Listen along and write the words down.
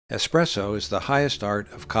Espresso is the highest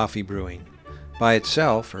art of coffee brewing. By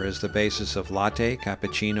itself, or as the basis of latte,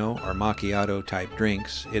 cappuccino, or macchiato type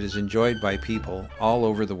drinks, it is enjoyed by people all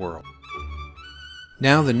over the world.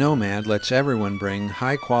 Now the Nomad lets everyone bring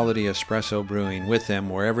high-quality espresso brewing with them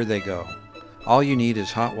wherever they go. All you need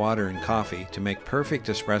is hot water and coffee to make perfect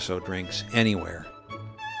espresso drinks anywhere.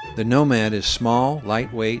 The Nomad is small,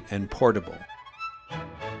 lightweight, and portable.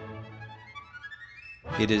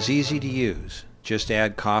 It is easy to use. Just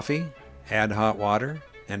add coffee, add hot water,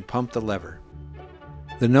 and pump the lever.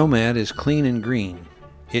 The Nomad is clean and green.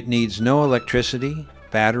 It needs no electricity,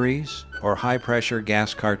 batteries, or high-pressure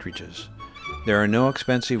gas cartridges. There are no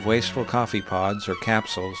expensive wasteful coffee pods or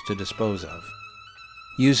capsules to dispose of.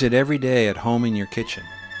 Use it every day at home in your kitchen.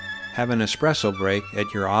 Have an espresso break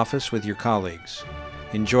at your office with your colleagues.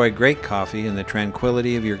 Enjoy great coffee in the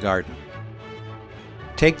tranquility of your garden.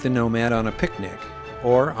 Take the Nomad on a picnic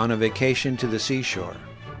or on a vacation to the seashore.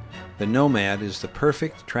 The Nomad is the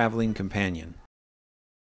perfect traveling companion.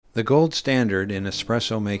 The gold standard in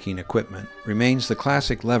espresso making equipment remains the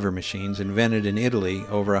classic lever machines invented in Italy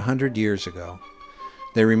over 100 years ago.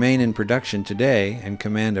 They remain in production today and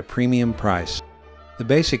command a premium price. The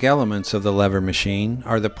basic elements of the lever machine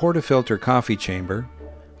are the portafilter coffee chamber,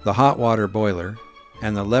 the hot water boiler,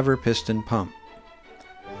 and the lever piston pump.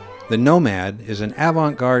 The Nomad is an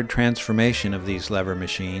avant-garde transformation of these lever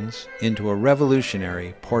machines into a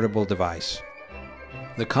revolutionary portable device.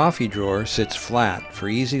 The coffee drawer sits flat for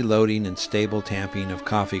easy loading and stable tamping of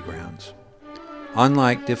coffee grounds.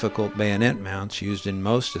 Unlike difficult bayonet mounts used in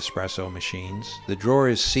most espresso machines, the drawer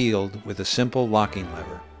is sealed with a simple locking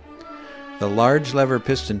lever. The large lever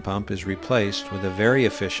piston pump is replaced with a very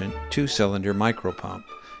efficient 2-cylinder micropump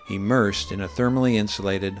immersed in a thermally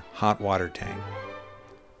insulated hot water tank.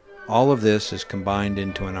 All of this is combined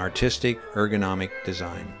into an artistic, ergonomic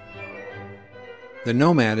design. The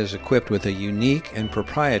Nomad is equipped with a unique and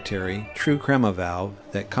proprietary true crema valve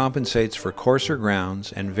that compensates for coarser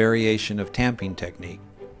grounds and variation of tamping technique.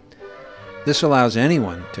 This allows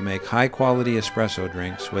anyone to make high-quality espresso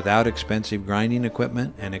drinks without expensive grinding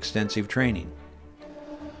equipment and extensive training.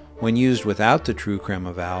 When used without the true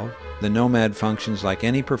crema valve, the Nomad functions like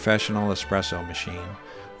any professional espresso machine,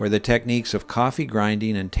 where the techniques of coffee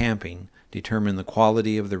grinding and tamping determine the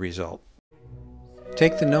quality of the result.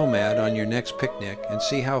 Take the Nomad on your next picnic and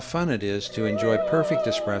see how fun it is to enjoy perfect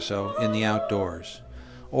espresso in the outdoors.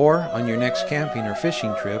 Or on your next camping or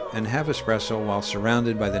fishing trip and have espresso while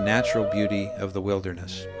surrounded by the natural beauty of the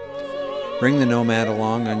wilderness. Bring the Nomad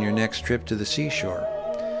along on your next trip to the seashore.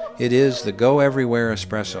 It is the go-everywhere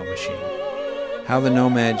espresso machine. How the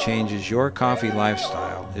Nomad changes your coffee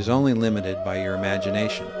lifestyle is only limited by your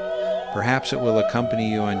imagination. Perhaps it will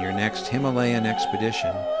accompany you on your next Himalayan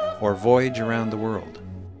expedition or voyage around the world.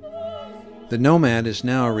 The Nomad is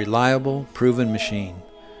now a reliable, proven machine.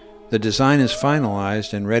 The design is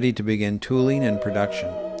finalized and ready to begin tooling and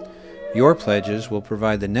production. Your pledges will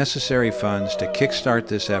provide the necessary funds to kickstart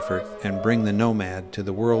this effort and bring the Nomad to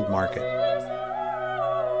the world market.